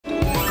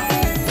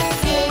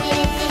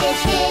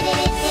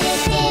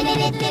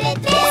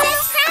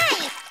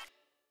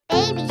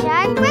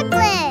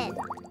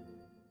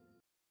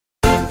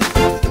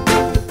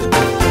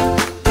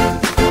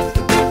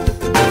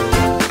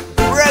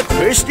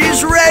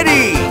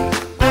ready!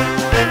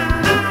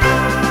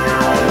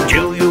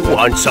 Do you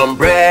want some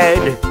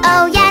bread?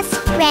 Oh yes,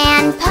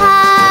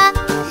 Grandpa.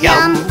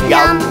 Yum,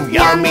 yum,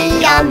 yummy,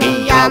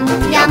 yummy, yum,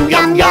 yum,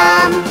 yum,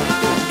 yum.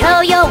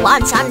 Do you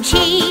want some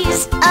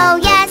cheese? Oh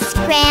yes,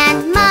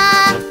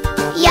 Grandma.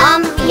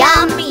 Yum,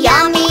 yum,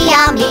 yummy,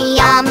 yummy,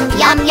 yum,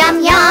 yum,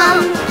 yum,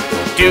 yum.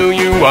 Do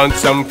you want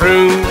some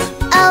fruit?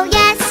 Oh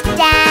yes,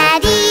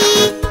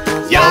 Daddy.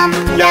 Yum,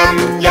 yum,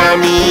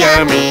 yummy,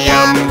 yummy,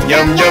 yum,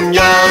 yum, yum,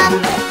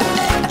 yum.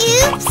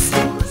 Oops,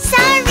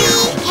 sorry.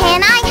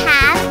 Can I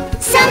have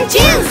some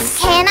juice?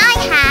 Can I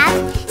have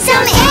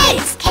some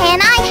eggs?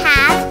 Can I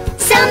have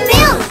some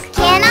milk?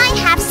 Can I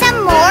have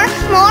some more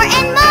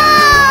and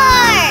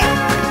more?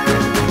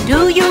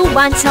 Do you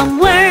want some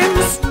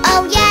worms?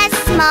 Oh yes,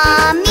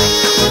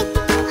 Mommy.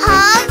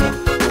 Huh?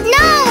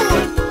 No!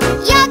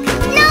 Yuck,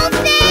 no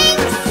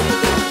thanks!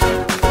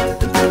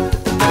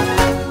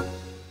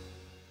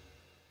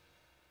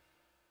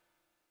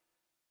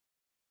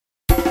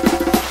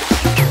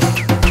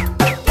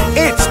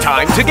 It's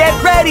time to get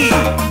ready!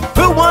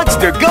 Who wants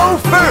to go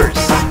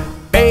first?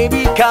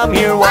 Baby, come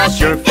here, wash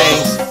your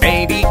face.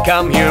 Baby,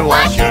 come here,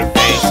 wash your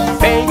face.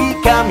 Baby,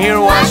 come here,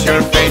 wash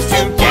your face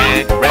to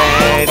get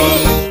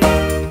ready.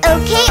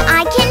 Okay,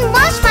 I can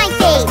wash my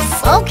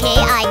face. Okay,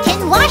 I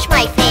can wash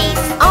my face.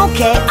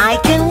 Okay, I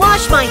can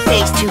wash my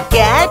face to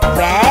get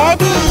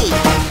ready.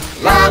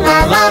 La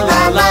la la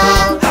la la.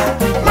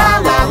 La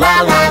la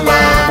la la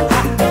la.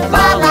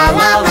 La la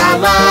la la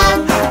la.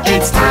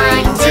 It's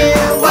time to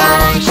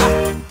wash.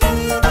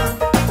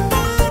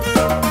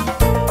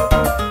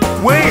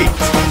 Wait!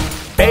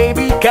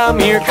 Baby, come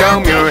here,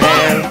 comb your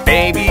hair.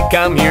 Baby,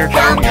 come here,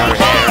 comb your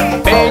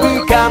hair.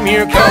 Baby, come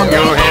here, comb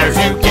your hair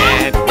to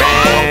get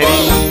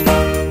ready.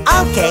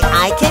 Okay,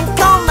 I can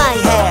comb my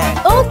hair.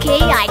 Okay,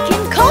 I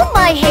can comb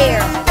my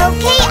hair.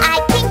 Okay, I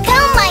can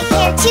comb my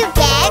hair to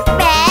get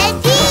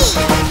ready.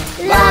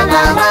 La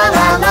la la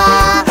la la.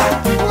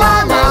 La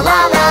la la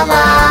la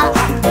la.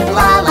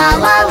 La la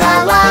la la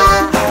la.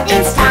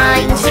 It's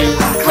time to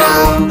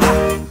comb.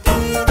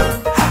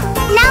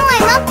 Now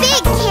I'm a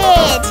big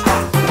kid.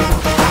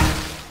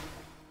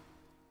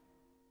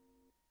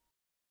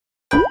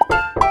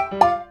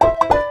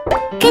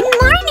 Good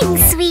morning,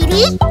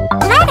 sweetie.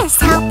 Let us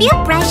help you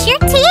brush your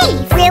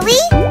teeth.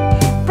 Really?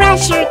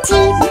 Brush your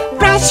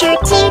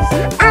teeth,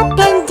 up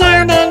and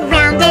down and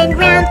round,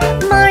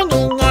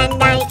 morning and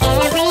night,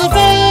 every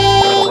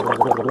day.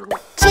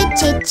 Chit,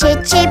 chit, chit,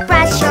 chit,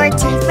 brush your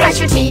teeth, brush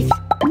your teeth,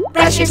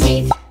 brush your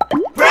teeth,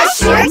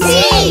 brush your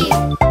teeth.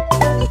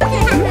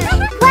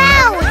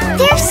 Wow,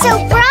 they're so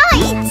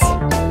bright.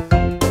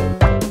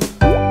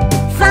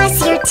 Floss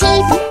your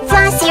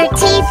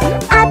teeth,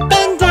 up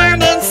and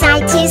down and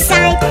side to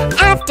side,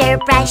 after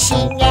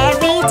brushing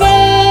every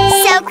day.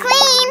 So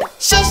clean.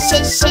 Shish,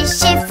 shish, shish,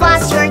 shish,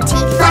 floss your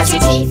teeth, floss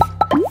your teeth,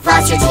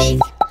 floss your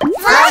teeth,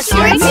 floss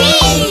your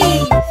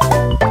teeth.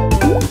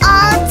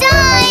 All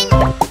done.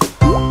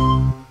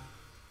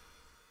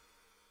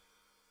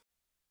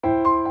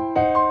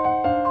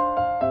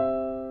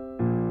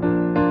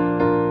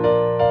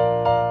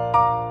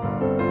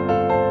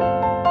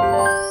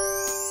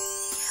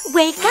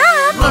 Wake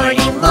up!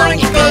 Morning,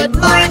 morning, good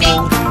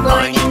morning.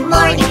 Morning,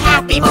 morning,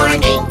 happy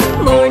morning.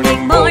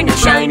 Morning, morning,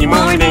 shiny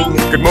morning.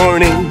 Good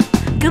morning.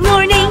 Good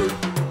morning.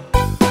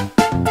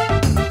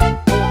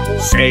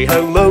 Say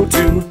hello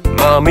to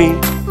Mommy.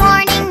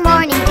 Morning,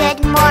 morning,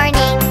 good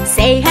morning.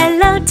 Say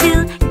hello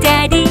to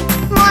Daddy.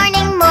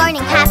 Morning,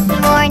 morning, happy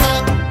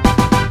morning.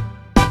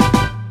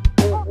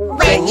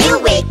 When you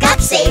wake up,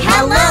 say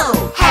hello.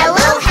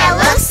 Hello,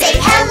 hello, say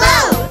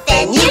hello.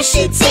 Then you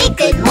should say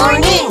good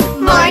morning.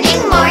 Morning,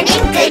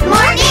 morning, good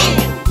morning.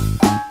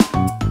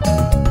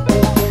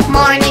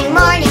 Morning,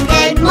 morning,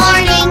 good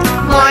morning.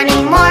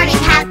 Morning, morning,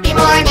 happy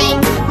morning.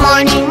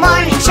 Morning,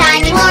 morning,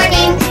 shiny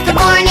morning. Good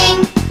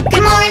morning,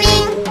 good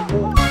morning.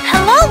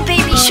 Hello,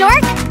 baby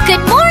shark.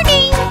 Good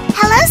morning.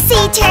 Hello,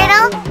 sea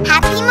turtle.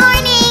 Happy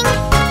morning.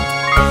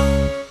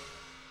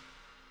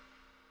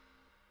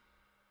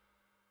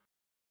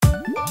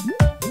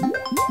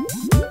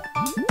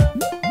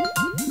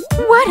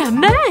 What a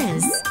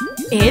mess!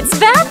 It's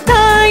bath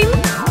time!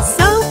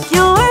 Soak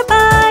your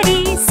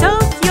body,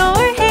 soak your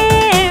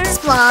hair.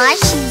 Splash,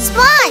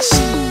 splash.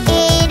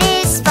 It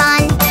is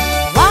fun.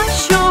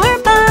 Wash your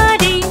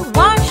body,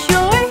 wash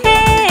your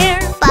hair.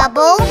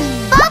 Bubble,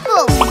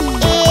 bubble.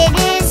 It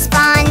is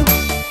fun.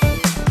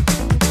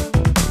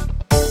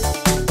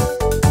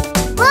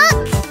 Look,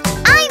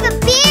 I've a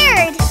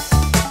beard.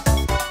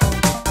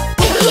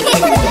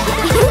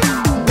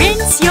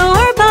 Rinse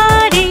your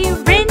body,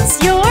 rinse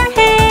your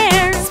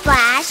hair.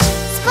 Splash,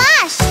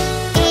 splash.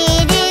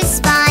 It is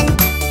fun.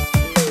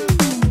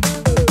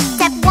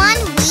 Step 1,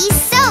 we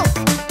soak.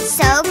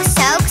 Soak,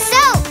 soak,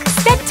 soak.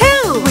 Step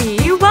 2,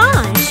 we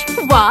wash.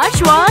 Wash,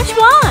 wash,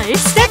 wash.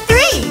 Step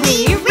 3,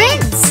 we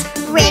rinse.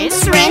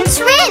 Rinse, rinse,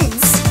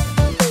 rinse.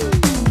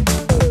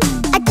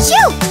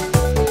 Achoo!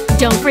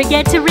 Don't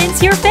forget to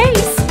rinse your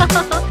face.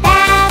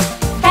 Bath,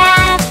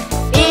 bath.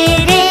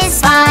 It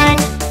is fun.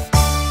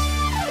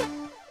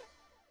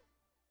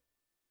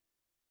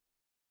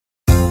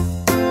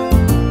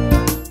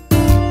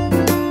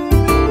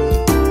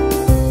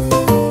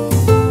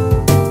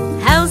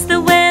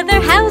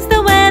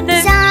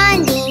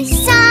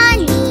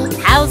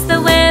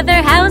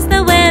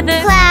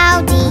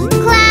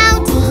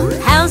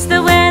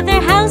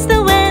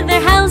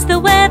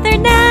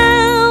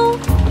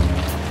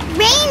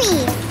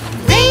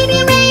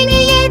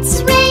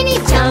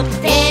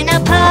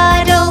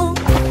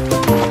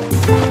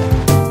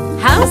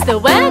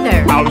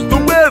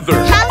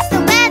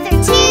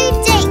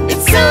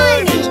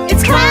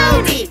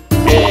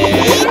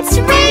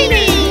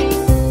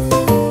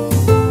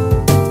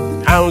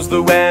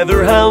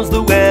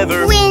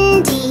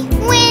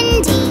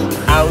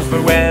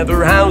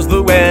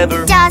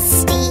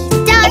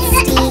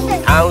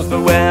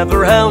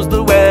 weather? How's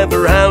the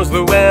weather? How's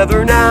the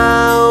weather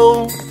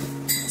now?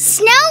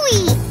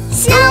 Snowy!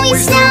 Snowy,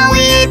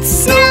 snowy, it's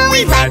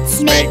snowy.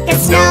 Let's make a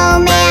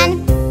snowman.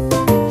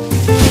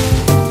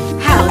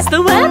 How's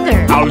the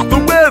weather? How's the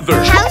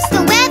weather? How's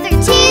the weather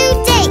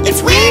today?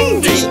 It's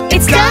windy,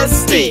 It's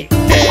dusty.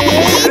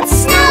 it's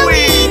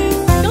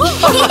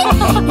snowy.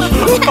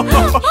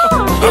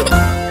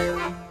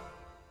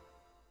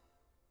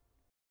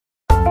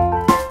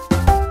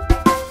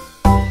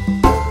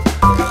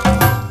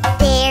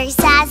 There's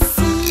a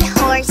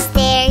seahorse,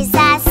 there's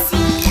a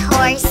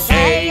seahorse.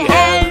 Say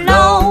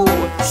hello,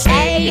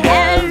 say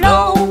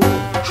hello.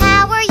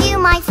 How are you,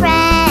 my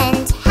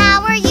friend?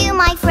 How are you,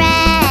 my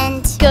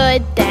friend?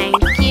 Good,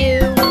 thank you.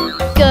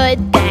 Good,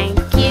 thank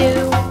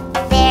you.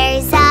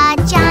 There's a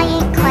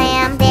giant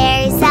clam,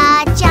 there's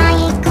a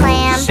giant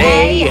clam.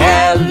 Say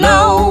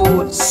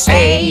hello,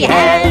 say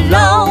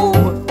hello.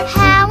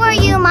 How are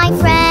you, my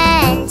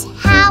friend?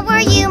 How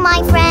are you,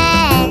 my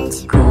friend?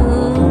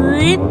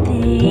 Good,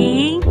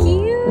 thank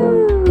you.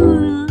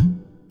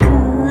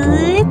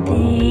 Good,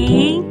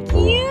 thank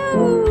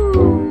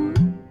you.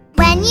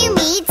 When you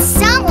meet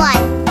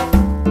someone,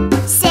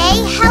 say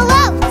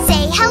hello,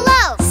 say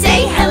hello.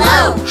 Say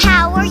hello.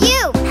 How are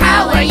you?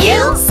 How are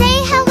you? Say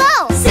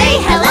hello. Say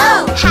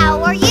hello.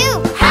 How are you?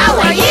 How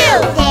are you?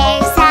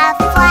 There's a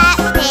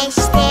flatfish,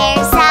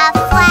 there's a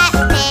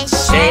flatfish.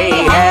 Say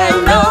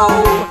hello,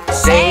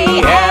 say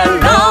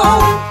hello.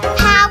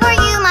 How are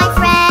you, my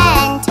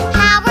friend?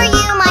 How are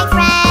you, my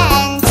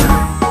friend?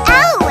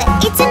 Oh,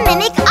 it's a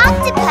mimic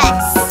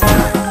octopus.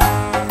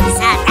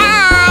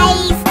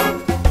 Surprise!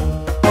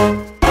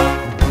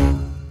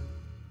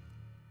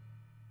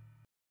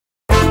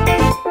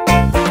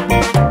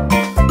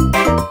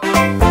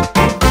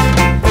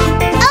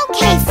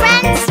 Okay,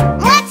 friends,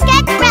 let's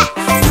get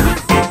dressed.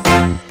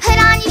 Put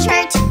on your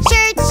shirt,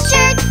 shirt,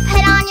 shirt.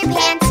 Put on your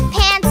pants,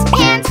 pants,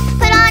 pants.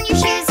 Put on your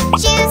shoes,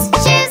 shoes,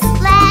 shoes.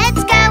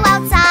 Let's go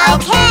outside.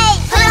 Okay.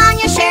 Put on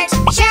your shirt,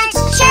 shirt,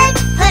 shirt.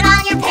 Put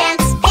on your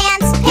pants,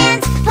 pants,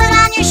 pants. Put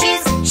on your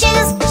shoes,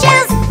 shoes,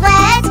 shoes.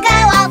 Let's go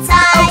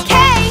outside.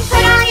 Okay.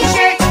 Put on your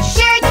shirt,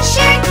 shirt,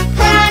 shirt.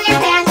 Put on your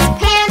pants,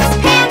 pants,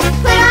 pants.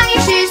 Put on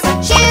your shoes,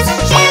 shoes,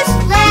 shoes.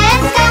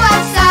 Let's go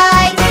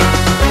outside.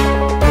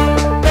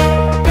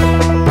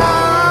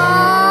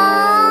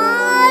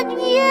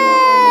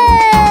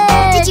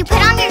 Did you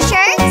put on your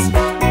shirt?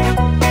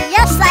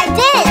 Yes, I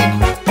did.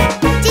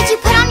 Did you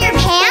put on your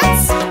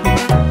pants?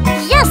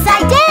 Yes, I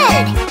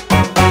did.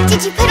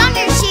 Did you put on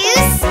your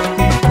shoes?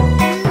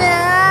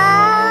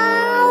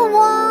 Now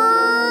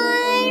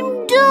I'm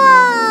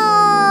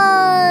done.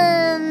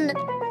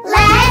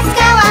 Let's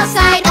go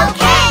outside,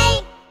 okay?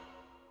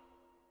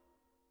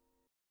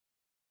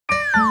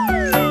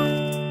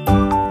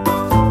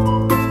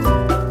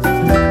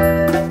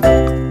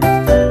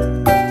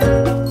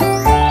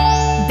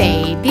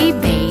 Baby,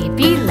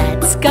 baby,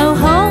 let's go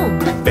home.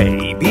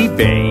 Baby,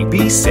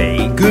 baby,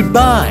 say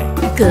goodbye.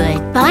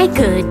 Goodbye,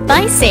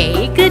 goodbye,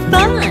 say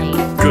goodbye.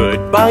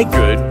 Goodbye,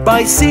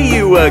 goodbye, see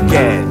you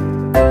again.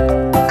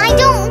 I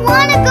don't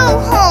want to go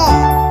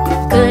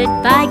home.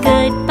 Goodbye,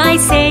 goodbye,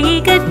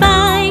 say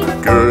goodbye.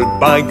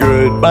 Goodbye,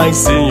 goodbye,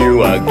 see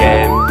you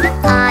again.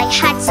 I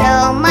had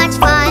so much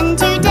fun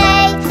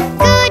today.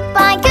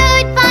 Goodbye,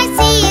 goodbye,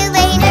 see you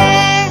later.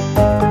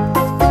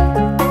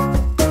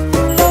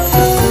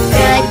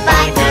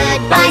 Goodbye,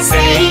 goodbye,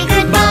 say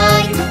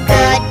goodbye.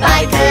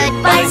 Goodbye,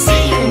 goodbye,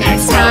 see you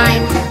next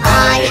time.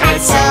 I had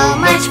so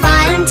much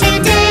fun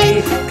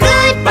today.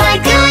 Goodbye,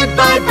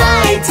 goodbye,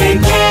 bye,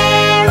 take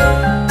care.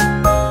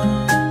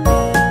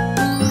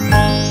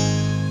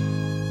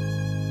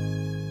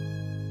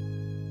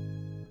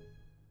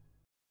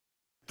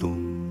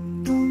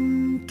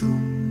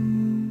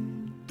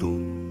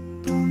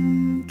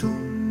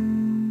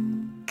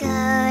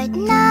 Good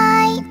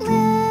night,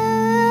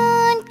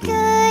 moon.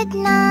 Good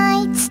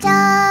night,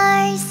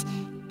 stars.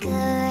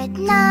 Good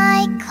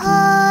night,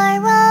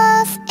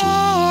 corals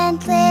and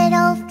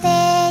little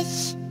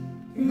fish.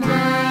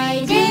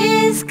 Night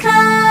is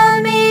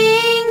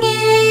coming,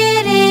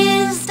 it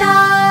is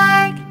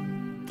dark.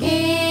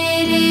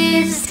 It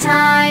is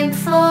time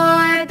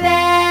for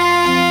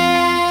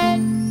bed.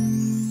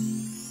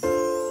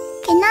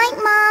 Good night,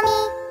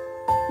 Mommy.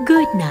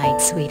 Good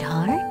night,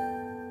 sweetheart.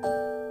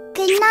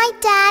 Good night,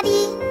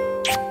 Daddy.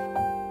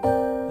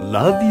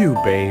 Love you,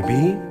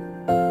 baby.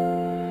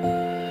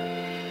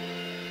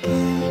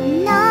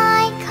 Good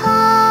night,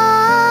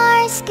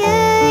 cars.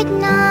 Good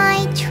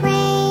night,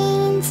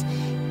 trains.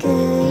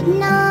 Good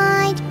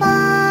night,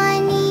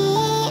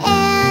 Bonnie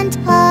and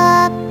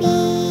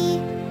Puppy.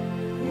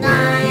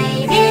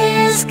 Night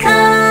is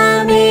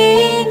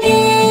coming,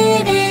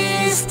 it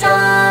is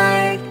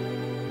dark.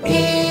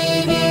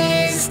 It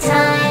is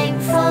time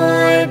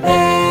for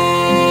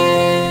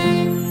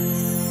bed.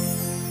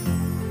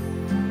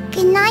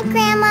 Good night,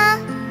 Grandma.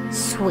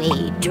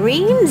 Sweet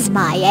dreams,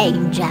 my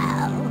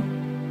angel.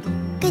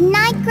 Good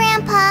night,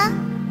 Grandpa.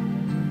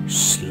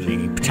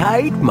 Sleep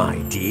tight, my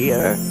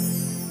dear.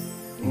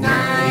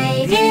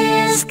 Night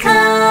is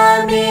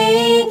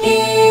coming,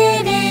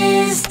 it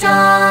is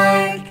dark.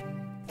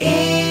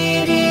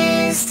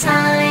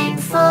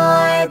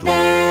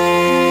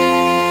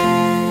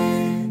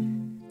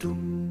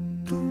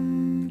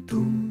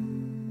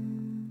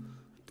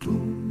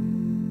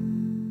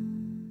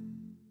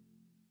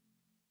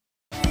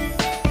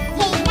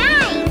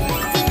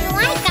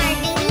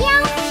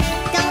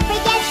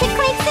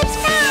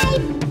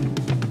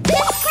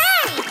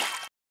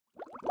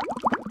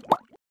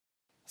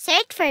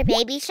 for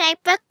Baby Shark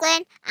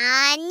Brooklyn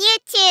on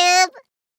YouTube.